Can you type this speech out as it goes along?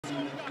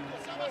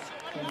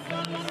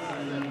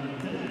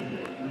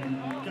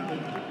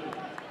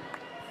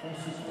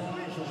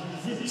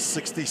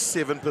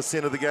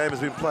67% of the game has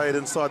been played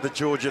inside the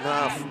Georgian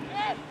half.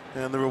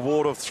 And the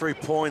reward of 3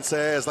 points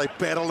as they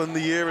battle in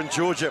the air, and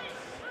Georgia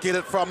get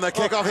it from the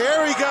kickoff.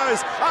 Here he goes,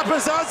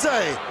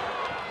 Abzhandadze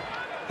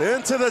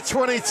into the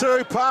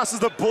 22, passes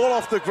the ball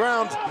off the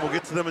ground. We'll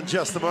get to them in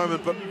just a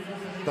moment, but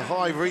the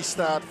high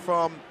restart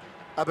from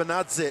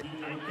Abzhandadze,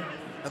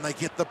 and they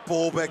get the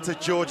ball back to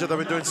Georgia. They've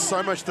been doing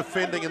so much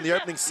defending in the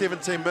opening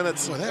 17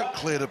 minutes. Well, that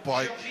cleared it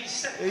by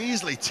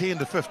easily 10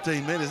 to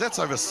 15 metres. That's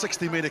over a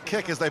 60-metre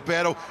kick as they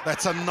battle.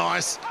 That's a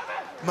nice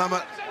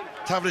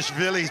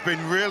Mamamtavrishvili. He's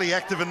been really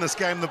active in this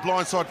game, the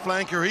blindside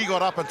flanker. He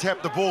got up and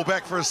tapped the ball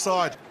back for his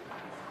side.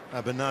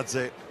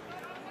 Abzhandadze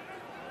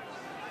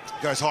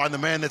goes high, and the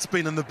man that's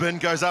been in the bin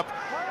goes up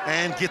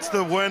and gets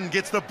the win,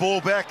 gets the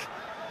ball back.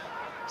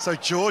 So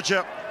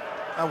Georgia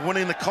are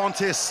winning the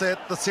contest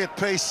at the set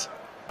piece.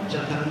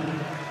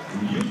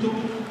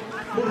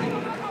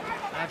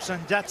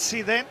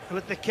 Abzhandadze then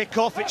with the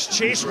kick-off. It's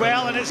chased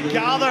well and it's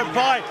gathered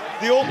by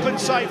the open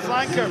side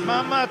flanker,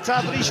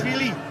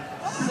 Mamamtavrishvili.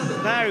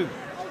 Now,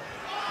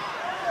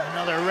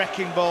 another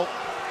wrecking ball.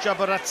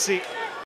 Abzhandadze